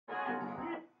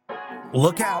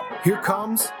Look out, here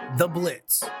comes The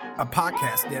Blitz, a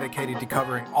podcast dedicated to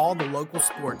covering all the local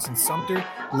sports in Sumter,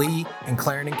 Lee, and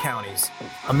Clarendon counties.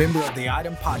 A member of the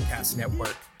Item Podcast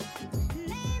Network.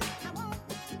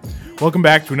 Welcome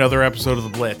back to another episode of The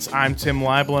Blitz. I'm Tim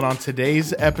Leibel, and on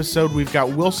today's episode, we've got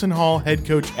Wilson Hall head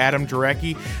coach Adam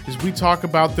Jarecki as we talk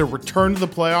about their return to the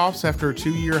playoffs after a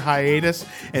 2-year hiatus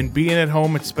and being at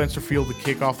home at Spencer Field to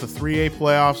kick off the 3A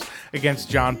playoffs against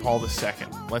John Paul II.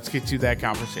 Let's get to that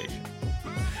conversation.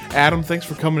 Adam, thanks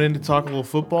for coming in to talk a little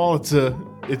football. It's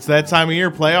that time of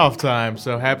year, playoff time,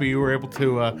 so happy you were able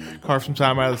to carve some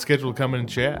time out of the schedule to come in and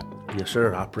chat. Yes,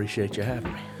 sir. I appreciate you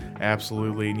having me.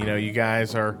 Absolutely. And, you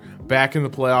guys are back in the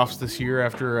playoffs this year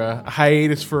after a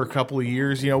hiatus for a couple of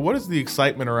years. What is the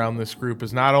excitement around this group?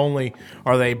 Is not only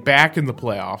are they back in the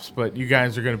playoffs, but you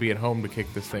guys are going to be at home to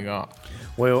kick this thing off.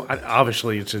 Well,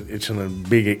 obviously, it's a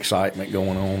big excitement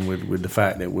going on with the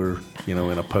fact that we're, in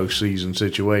a postseason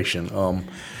situation.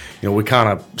 We kind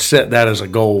of set that as a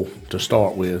goal to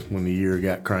start with when the year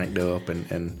got cranked up,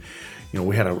 and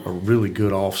we had a really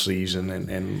good off season,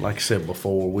 and like I said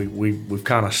before, we've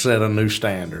kind of set a new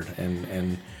standard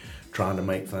and trying to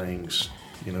make things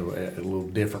a little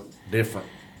different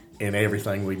in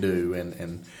everything we do,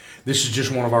 and this is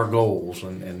just one of our goals,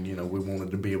 and we wanted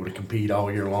to be able to compete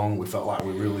all year long. We felt like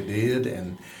we really did,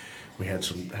 and we had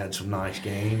some nice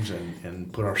games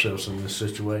and put ourselves in this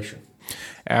situation.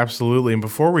 Absolutely. And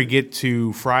before we get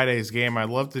to Friday's game, I'd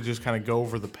love to just kind of go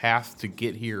over the path to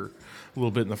get here a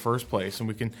little bit in the first place. And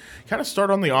we can kind of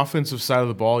start on the offensive side of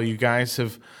the ball. You guys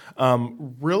have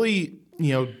really,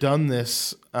 done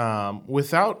this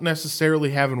without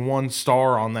necessarily having one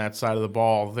star on that side of the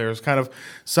ball. There's kind of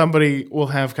somebody will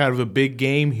have kind of a big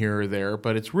game here or there,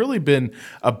 but it's really been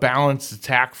a balanced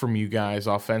attack from you guys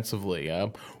offensively.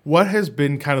 What has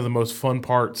been kind of the most fun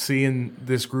part, seeing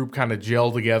this group kind of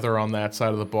gel together on that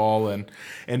side of the ball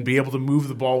and be able to move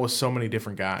the ball with so many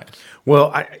different guys?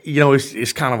 Well,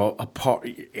 it's kind of a part.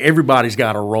 Everybody's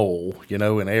got a role,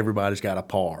 and everybody's got a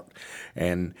part.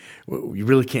 And you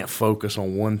really can't focus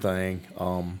on one thing.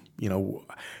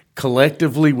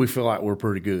 Collectively, we feel like we're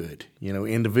pretty good.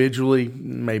 Individually,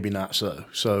 maybe not so.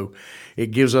 So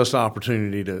it gives us the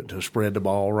opportunity to spread the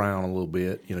ball around a little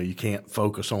bit. You can't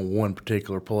focus on one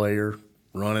particular player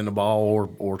running the ball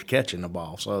or catching the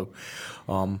ball. So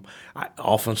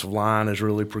offensive line has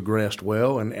really progressed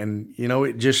well, and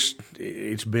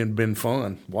it's been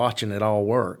fun watching it all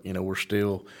work. We're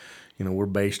still we're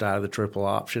based out of the triple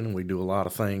option. We do a lot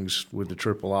of things with the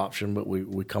triple option, but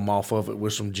we come off of it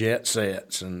with some jet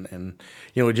sets, and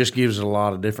it just gives it a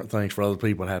lot of different things for other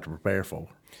people to have to prepare for.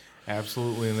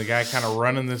 Absolutely, and the guy kind of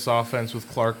running this offense with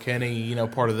Clark Kenny,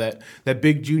 part of that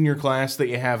big junior class that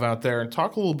you have out there. And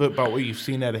talk a little bit about what you've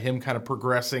seen out of him kind of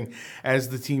progressing as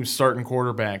the team's starting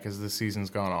quarterback as the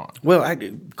season's gone on. Well,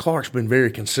 Clark's been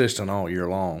very consistent all year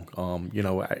long.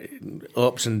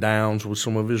 Ups and downs with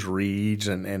some of his reads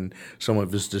and some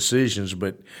of his decisions.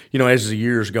 But, as the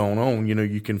year's gone on,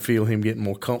 you can feel him getting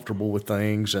more comfortable with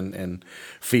things and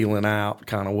feeling out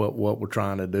kind of what we're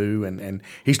trying to do. And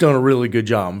he's done a really good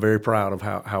job. I'm very proud of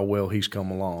how well he's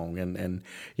come along, and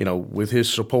with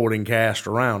his supporting cast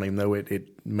around him, though, it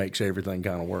makes everything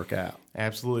kind of work out.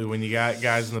 Absolutely. When you got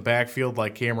guys in the backfield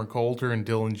like Cameron Coulter and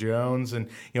Dylan Jones, and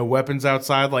weapons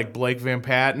outside like Blake Van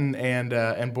Patten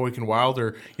and Boykin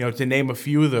Wilder, to name a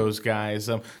few of those guys.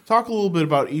 Talk a little bit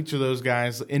about each of those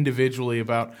guys individually,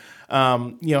 about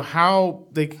how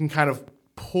they can kind of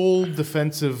pull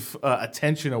defensive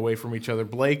attention away from each other.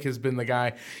 Blake has been the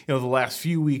guy, the last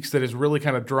few weeks that has really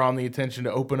kind of drawn the attention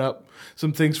to open up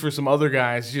some things for some other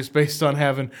guys, just based on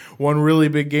having one really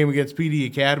big game against PD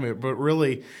Academy. But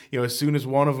really, as soon as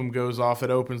one of them goes off, it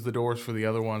opens the doors for the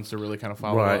other ones to really kind of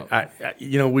follow up. Right.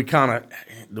 We kind of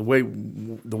the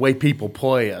way people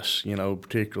play us,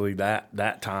 particularly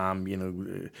that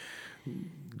time,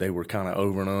 they were kind of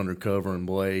over and under covering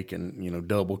Blake and,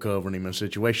 double covering him in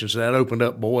situations. So that opened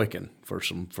up Boykin for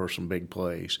some big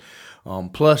plays.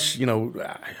 Plus,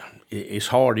 it's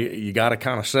hard. You got to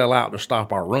kind of sell out to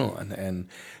stop our run, and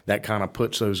that kind of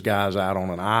puts those guys out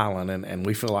on an island, and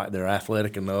we feel like they're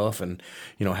athletic enough and,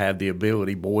 have the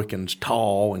ability. Boykin's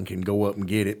tall and can go up and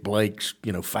get it. Blake's,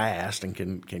 fast and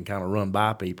can kind of run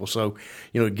by people. So,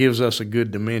 it gives us a good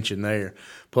dimension there.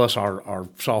 Plus our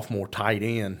sophomore tight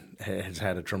end has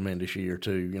had a tremendous year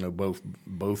too,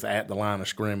 both at the line of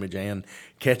scrimmage and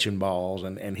catching balls,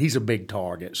 and he's a big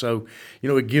target. So,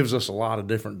 it gives us a lot of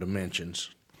different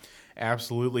dimensions.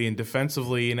 Absolutely. And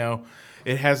defensively,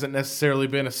 it hasn't necessarily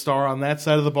been a star on that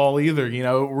side of the ball either.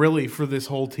 Really for this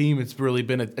whole team, it's really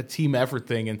been a team effort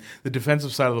thing, and the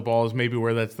defensive side of the ball is maybe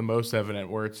where that's the most evident,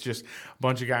 where it's just a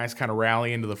bunch of guys kind of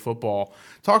rally into the football.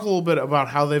 Talk a little bit about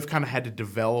how they've kind of had to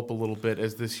develop a little bit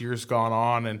as this year's gone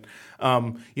on, and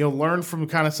learn from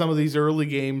kind of some of these early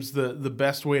games the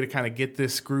best way to kind of get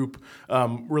this group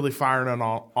really firing on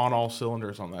all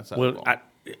cylinders on that side of the ball.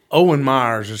 Owen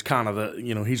Myers is kind of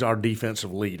he's our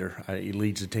defensive leader. He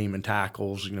leads the team in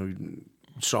tackles,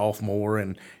 sophomore,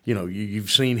 and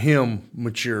you've seen him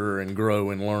mature and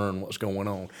grow and learn what's going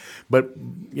on. But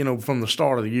from the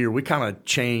start of the year, we kind of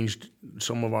changed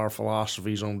some of our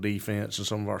philosophies on defense and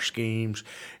some of our schemes,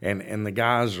 and the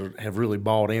guys have really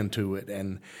bought into it.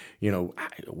 And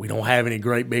we don't have any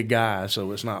great big guys,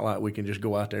 so it's not like we can just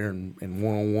go out there and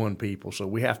one-on-one people. So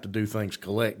we have to do things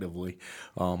collectively,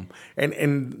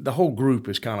 and the whole group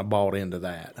is kind of bought into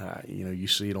that. You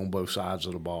see it on both sides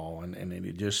of the ball, and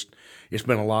it's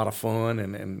been a lot of fun,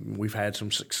 and we've had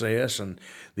some success, and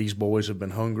these boys have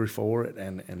been hungry for it,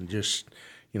 and just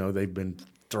they've been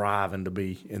thriving to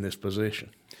be in this position.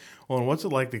 Well, and what's it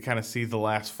like to kind of see the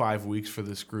last 5 weeks for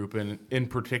this group, and in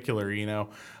particular,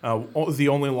 the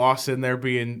only loss in there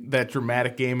being that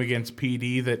dramatic game against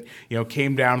PD that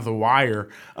came down to the wire,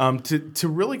 to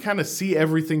really kind of see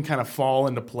everything kind of fall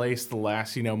into place the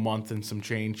last month and some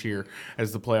change here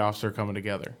as the playoffs are coming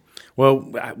together. Well,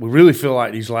 we really feel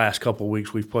like these last couple of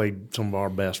weeks we've played some of our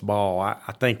best ball.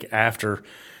 I think after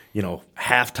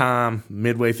halftime,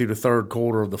 midway through the third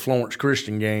quarter of the Florence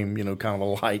Christian game, kind of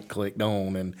a light clicked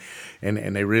on,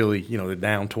 and they really, they're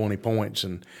down 20 points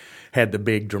and had the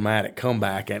big dramatic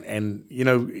comeback. And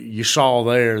you saw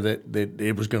there that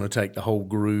it was going to take the whole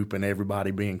group and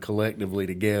everybody being collectively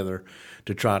together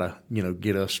to try to,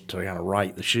 get us to kind of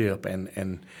right the ship. And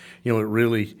it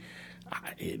really –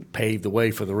 it paved the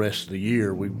way for the rest of the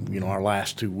year. Our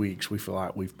last 2 weeks, we feel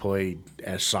like we've played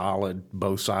as solid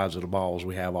both sides of the ball as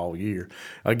we have all year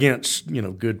against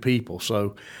good people.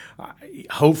 So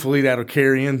hopefully that'll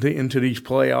carry into these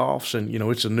playoffs. And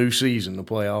it's a new season. The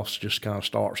playoffs just kind of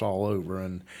starts all over,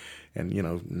 and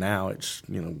now it's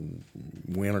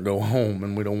win or go home,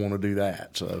 and we don't want to do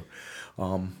that. So.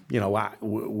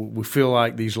 We feel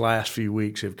like these last few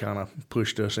weeks have kind of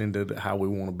pushed us into how we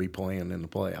want to be playing in the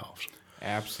playoffs.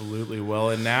 Absolutely.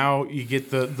 Well, and now you get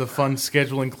the fun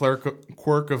scheduling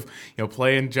quirk of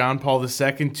playing John Paul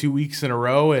II 2 weeks in a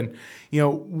row, and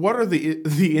what are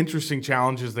the interesting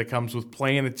challenges that comes with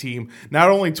playing a team not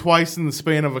only twice in the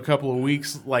span of a couple of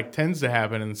weeks like tends to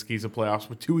happen in the Skeeza playoffs,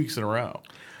 but 2 weeks in a row.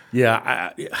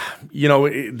 Yeah,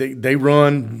 they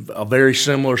run a very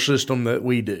similar system that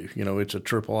we do. It's a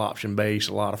triple option base,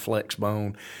 a lot of flex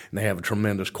bone, and they have a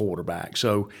tremendous quarterback.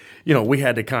 So, we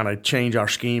had to kind of change our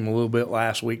scheme a little bit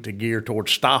last week to gear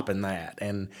towards stopping that.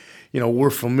 And, we're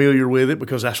familiar with it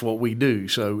because that's what we do.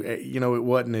 So, it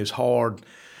wasn't as hard.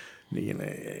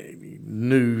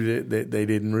 Knew that they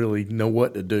didn't really know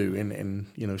what to do.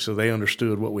 And so they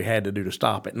understood what we had to do to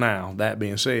stop it. Now, that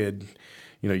being said,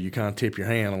 you kind of tip your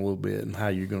hand a little bit in how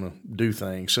you're going to do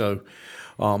things. So,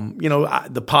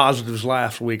 the positives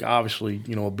last week, obviously,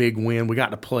 a big win. We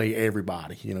got to play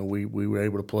everybody. We were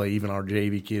able to play even our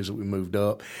JV kids that we moved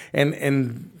up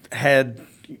and had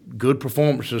good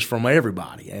performances from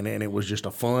everybody. And it was just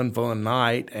a fun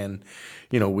night. And,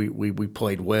 we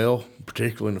played well,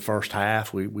 particularly in the first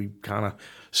half. We kind of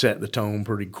set the tone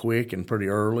pretty quick and pretty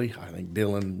early. I think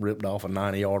Dylan ripped off a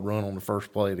 90-yard run on the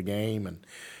first play of the game, and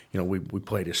we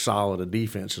played as solid a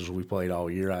defense as we played all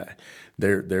year.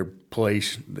 Their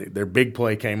big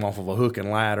play came off of a hook and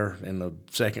ladder in the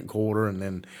second quarter, and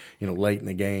then late in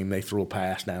the game they threw a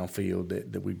pass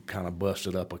downfield that we kind of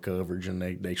busted up a coverage, and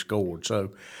they scored.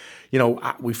 So,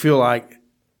 we feel like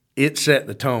it set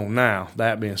the tone. Now,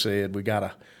 that being said, we got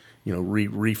to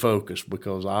refocus,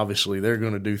 because obviously they're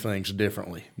going to do things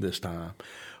differently this time.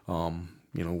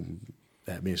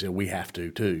 That being said, we have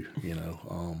to too.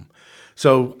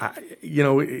 So,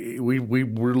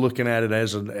 we're looking at it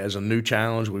as a new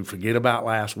challenge. We forget about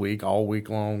last week. All week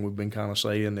long we've been kind of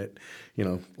saying that,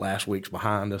 last week's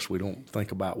behind us. We don't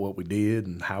think about what we did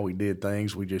and how we did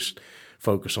things. We just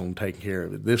focus on taking care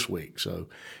of it this week. So,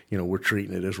 we're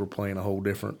treating it as we're playing a whole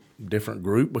different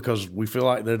group, because we feel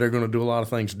like that they're going to do a lot of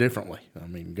things differently. I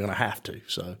mean, going to have to.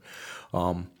 So,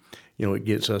 it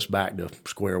gets us back to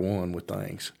square one with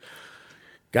things.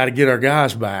 Got to get our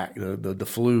guys back. The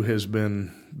flu has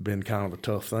been kind of a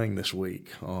tough thing this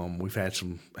week. We've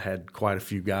had quite a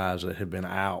few guys that have been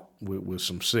out with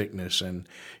some sickness, and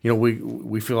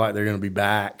we feel like they're going to be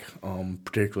back,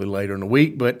 particularly later in the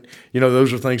week. But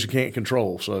those are things you can't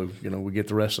control. So we get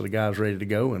the rest of the guys ready to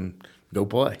go and go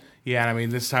play. Yeah, and I mean,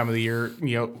 this time of the year,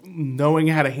 knowing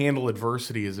how to handle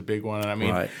adversity is a big one. And I mean,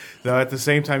 Right. though at the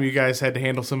same time, you guys had to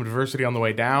handle some adversity on the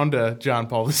way down to John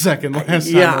Paul II last time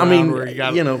Yeah, I around, mean, where you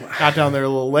got down there a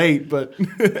little late, but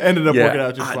ended up working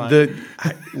out just fine.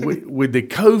 With the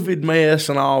COVID mess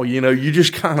and all, you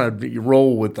just kind of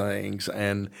roll with things.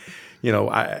 And,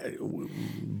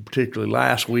 particularly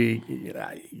last week,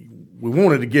 we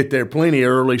wanted to get there plenty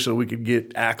early so we could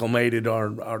get acclimated to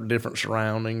our different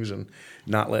surroundings and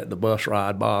not let the bus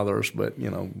ride bother us. But,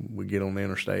 we get on the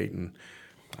interstate and,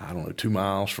 2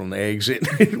 miles from the exit,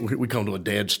 we come to a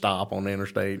dead stop on the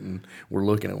interstate and we're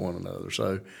looking at one another.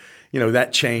 So,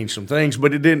 that changed some things,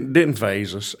 but it didn't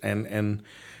faze us. And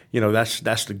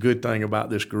that's the good thing about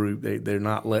this group. They're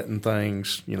not letting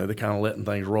things, they're kind of letting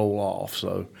things roll off.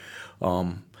 So,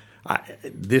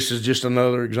 this is just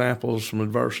another example of some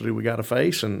adversity we got to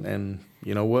face, and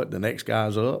you know what? The next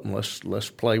guy's up, and let's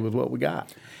play with what we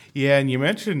got. Yeah, and you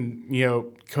mentioned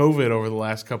COVID over the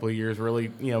last couple of years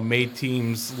really made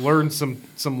teams learn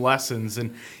some lessons,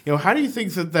 and how do you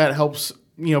think that helps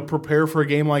prepare for a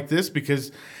game like this?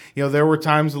 Because there were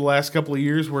times the last couple of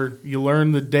years where you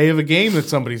learn the day of a game that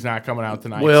somebody's not coming out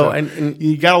tonight. Well, so and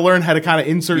you got to learn how to kind of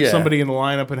insert somebody in the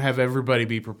lineup and have everybody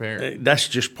be prepared. That's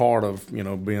just part of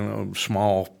being a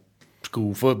small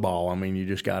school football. I mean, you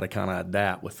just got to kind of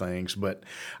adapt with things. But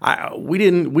we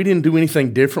didn't do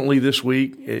anything differently this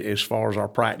week as far as our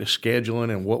practice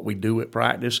scheduling and what we do at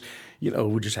practice.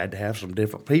 We just had to have some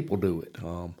different people do it,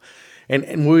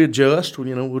 and we adjust.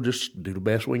 We'll just do the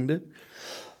best we can do.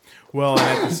 Well,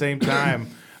 and at the same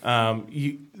time,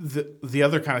 the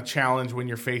other kind of challenge when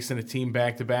you're facing a team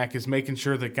back-to-back is making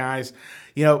sure that guys,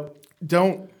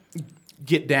 don't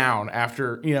get down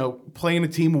after, playing a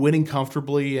team, winning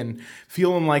comfortably and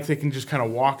feeling like they can just kind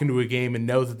of walk into a game and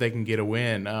know that they can get a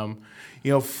win.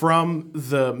 From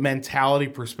the mentality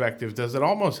perspective, does it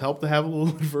almost help to have a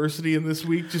little adversity in this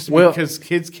week just because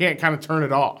kids can't kind of turn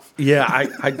it off? Yeah,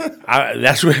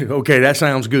 that's okay. That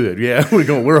sounds good. Yeah,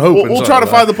 we're hoping. We'll try to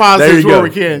find the positives where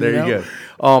we can. There you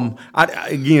go.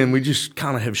 Again, we just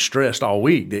kind of have stressed all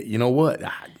week that we're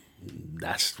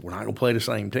not going to play the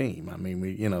same team. I mean,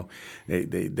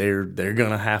 they're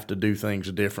going to have to do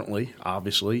things differently,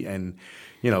 obviously, and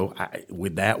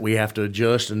with that we have to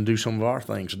adjust and do some of our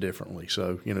things differently.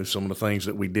 So some of the things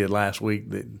that we did last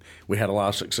week that we had a lot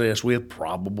of success with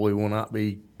probably will not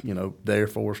be there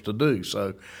for us to do.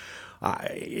 So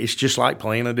it's just like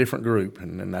playing a different group,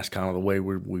 and that's kind of the way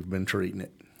we've been treating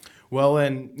it. Well,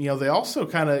 and, they also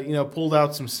kind of, pulled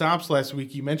out some stops last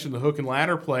week. You mentioned the hook and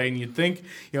ladder play, and you'd think,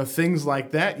 things like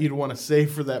that you'd want to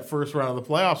save for that first round of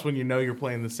the playoffs when you're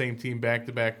playing the same team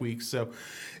back-to-back weeks. So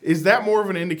is that more of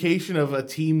an indication of a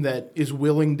team that is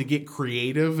willing to get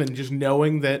creative and just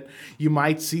knowing that you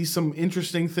might see some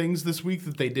interesting things this week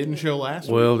that they didn't show last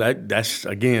week? Well, that's,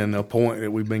 again, a point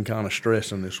that we've been kind of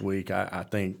stressing this week. I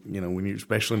think, when you,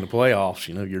 especially in the playoffs,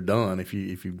 you're done if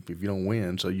you don't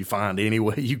win. So you find any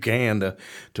way you can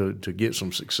to get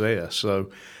some success.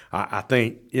 So I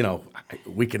think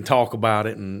we can talk about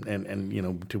it and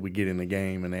until we get in the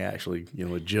game and they actually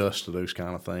adjust to those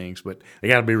kind of things. But they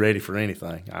got to be ready for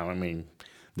anything. I mean,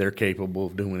 they're capable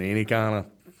of doing any kind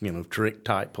of trick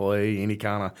type play, any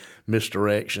kind of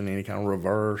misdirection, any kind of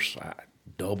reverse,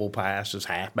 double passes,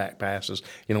 halfback passes.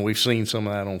 We've seen some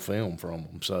of that on film from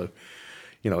them. So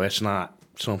it's not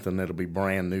something that'll be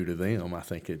brand new to them. I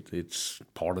think it's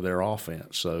part of their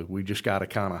offense. So we just got to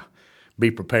kind of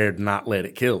be prepared to not let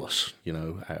it kill us.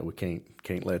 We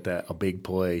can't let a big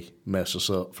play mess us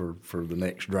up for the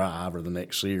next drive or the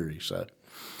next series. So.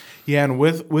 Yeah, and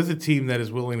with a team that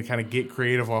is willing to kind of get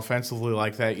creative offensively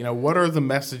like that, what are the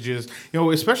messages,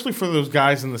 especially for those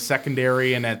guys in the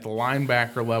secondary and at the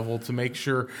linebacker level to make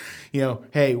sure,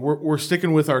 hey, we're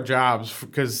sticking with our jobs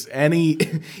because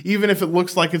even if it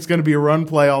looks like it's going to be a run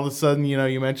play, all of a sudden,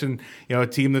 you mentioned, a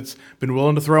team that's been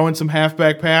willing to throw in some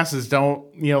halfback passes. Don't,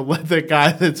 let that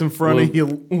guy that's in front of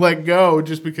you let go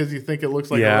just because you think it looks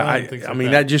like a run. I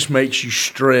mean, that just makes you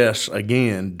stress,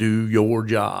 again, do your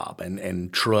job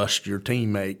and trust your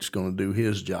teammate's going to do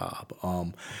his job.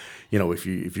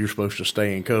 If you're supposed to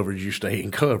stay in coverage, you stay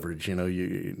in coverage.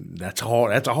 That's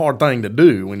hard. That's a hard thing to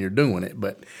do when you're doing it.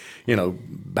 But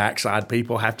backside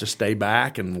people have to stay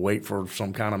back and wait for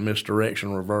some kind of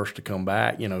misdirection reverse to come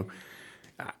back.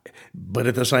 But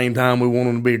at the same time, we want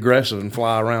them to be aggressive and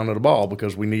fly around to the ball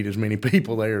because we need as many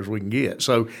people there as we can get.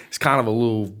 So it's kind of a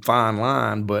little fine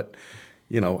line, but.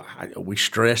 We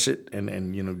stress it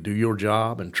and do your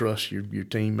job and trust your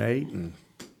teammate and,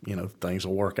 things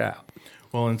will work out.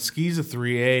 Well, and Skeeza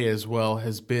 3A as well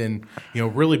has been,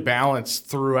 really balanced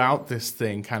throughout this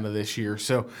thing kind of this year.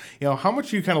 So, how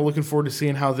much are you kind of looking forward to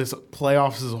seeing how this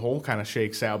playoffs as a whole kind of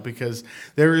shakes out? Because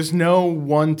there is no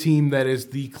one team that is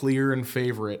the clear and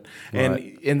favorite. Right. And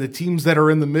in the teams that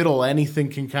are in the middle, anything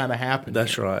can kind of happen.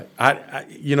 That's right.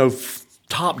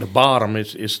 Top to bottom,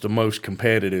 it's the most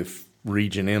competitive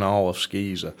region in all of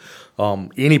Skeeza.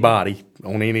 Anybody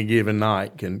on any given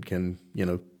night can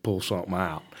pull something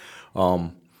out.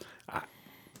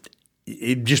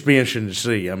 It'd just be interesting to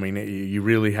see. I mean, you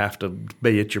really have to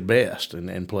be at your best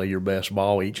and play your best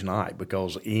ball each night,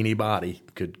 because anybody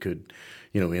could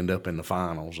end up in the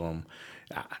finals.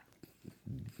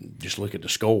 Just look at the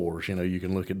scores. You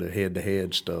can look at the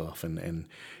head-to-head stuff, and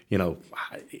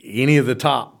any of the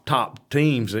top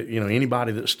teams that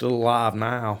anybody that's still alive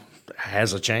now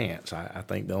has a chance. I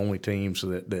think the only teams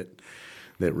that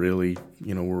really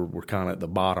we're kind of at the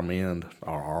bottom end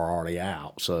are already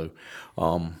out. So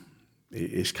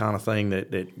it's kind of thing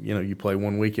that you play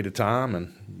 1 week at a time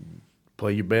and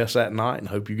play your best that night and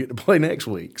hope you get to play next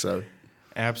week. So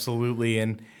absolutely.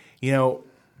 And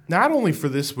not only for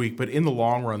this week, but in the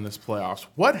long run, this playoffs,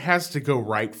 what has to go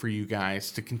right for you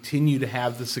guys to continue to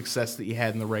have the success that you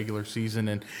had in the regular season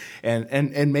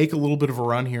and make a little bit of a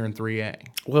run here in 3A?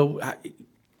 Well,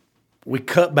 we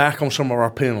cut back on some of our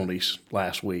penalties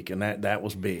last week, and that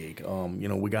was big.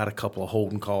 We got a couple of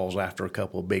holding calls after a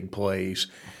couple of big plays.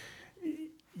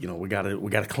 We got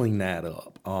to clean that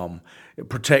up.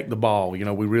 Protect the ball. We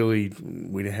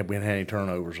didn't have any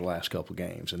turnovers the last couple of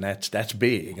games, and that's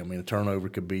big. I mean, a turnover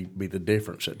could be the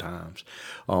difference at times.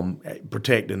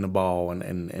 Protecting the ball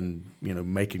and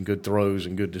making good throws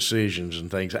and good decisions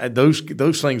and things.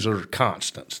 Those things are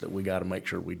constants that we got to make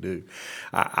sure we do.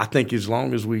 I think as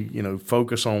long as we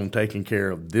focus on taking care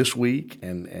of this week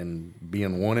and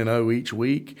being 1-0 each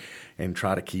week, and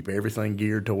try to keep everything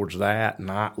geared towards that,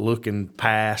 not looking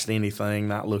past anything,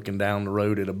 not looking down the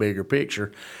road at a bigger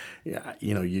picture.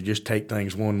 You just take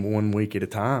things one week at a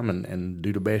time and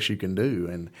do the best you can do.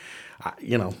 And,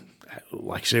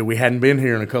 like I said, we hadn't been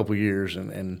here in a couple of years,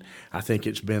 and I think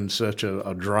it's been such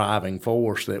a driving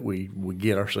force that we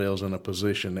get ourselves in a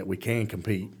position that we can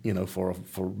compete, for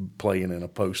playing in a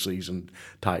postseason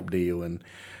type deal. And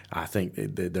I think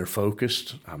that they're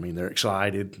focused. I mean, they're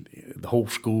excited. The whole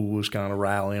school is kind of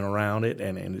rallying around it,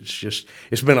 and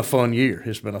it's been a fun year.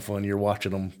 It's been a fun year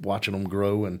watching them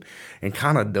grow and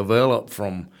kind of develop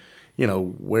from,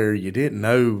 where you didn't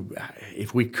know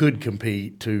if we could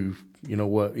compete to,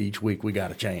 each week we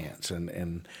got a chance,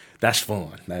 and that's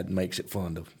fun. That makes it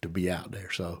fun to be out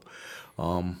there. So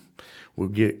we'll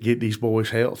get these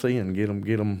boys healthy and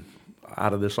get them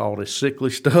out of all this sickly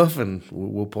stuff, and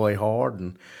we'll play hard,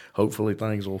 and hopefully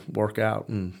things will work out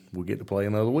and we'll get to play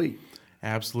another week.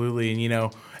 Absolutely.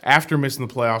 And, after missing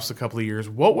the playoffs a couple of years,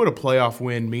 what would a playoff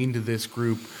win mean to this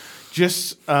group?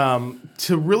 Just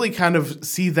to really kind of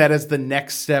see that as the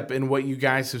next step in what you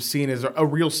guys have seen as a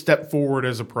real step forward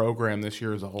as a program this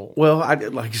year as a whole. Well,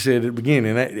 like I said at the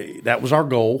beginning, that was our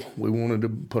goal. We wanted to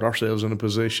put ourselves in a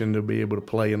position to be able to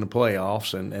play in the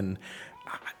playoffs, and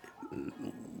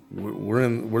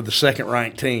we're the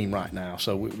second-ranked team right now,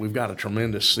 so we've got a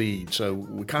tremendous seed. So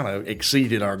we kind of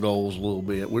exceeded our goals a little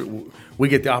bit. We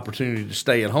get the opportunity to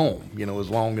stay at home, as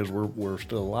long as we're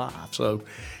still alive. So,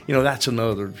 that's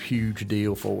another huge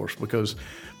deal for us, because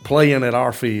playing at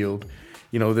our field,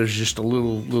 there's just a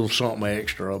little something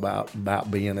extra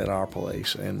about being at our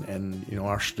place, and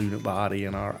our student body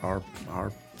and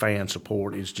our fan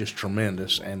support is just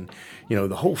tremendous, and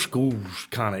the whole school's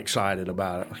kind of excited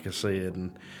about it, like I said,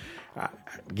 and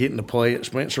getting to play at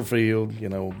Spencer Field,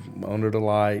 under the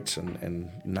lights, and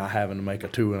not having to make a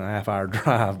 2.5 hour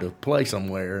drive to play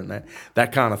somewhere, and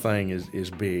that kind of thing is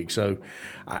big. So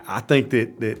I think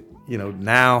that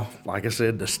now, like I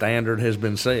said, the standard has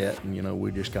been set, and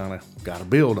we just kind of got to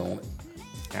build on it.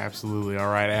 Absolutely.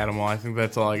 All right, Adam. Well, I think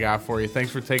that's all I got for you.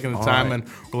 Thanks for taking the time, right. And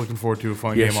we're looking forward to a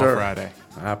fun game on Friday.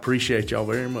 I appreciate y'all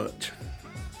very much.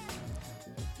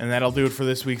 And that'll do it for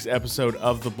this week's episode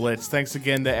of The Blitz. Thanks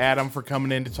again to Adam for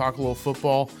coming in to talk a little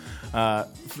football.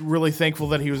 Really thankful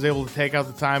that he was able to take out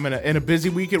the time in a busy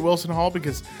week at Wilson Hall,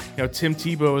 because Tim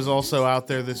Tebow is also out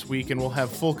there this week, and we'll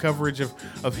have full coverage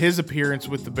of his appearance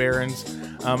with the Barons,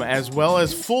 as well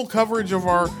as full coverage of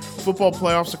our football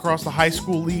playoffs across the high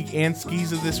school league and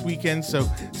Skeeza this weekend. So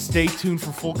stay tuned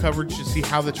for full coverage to see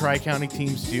how the Tri-County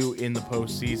teams do in the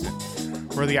postseason.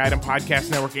 For the Item Podcast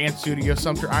Network and Studio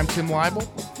Sumter, I'm Tim Leibel.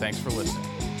 Thanks for listening.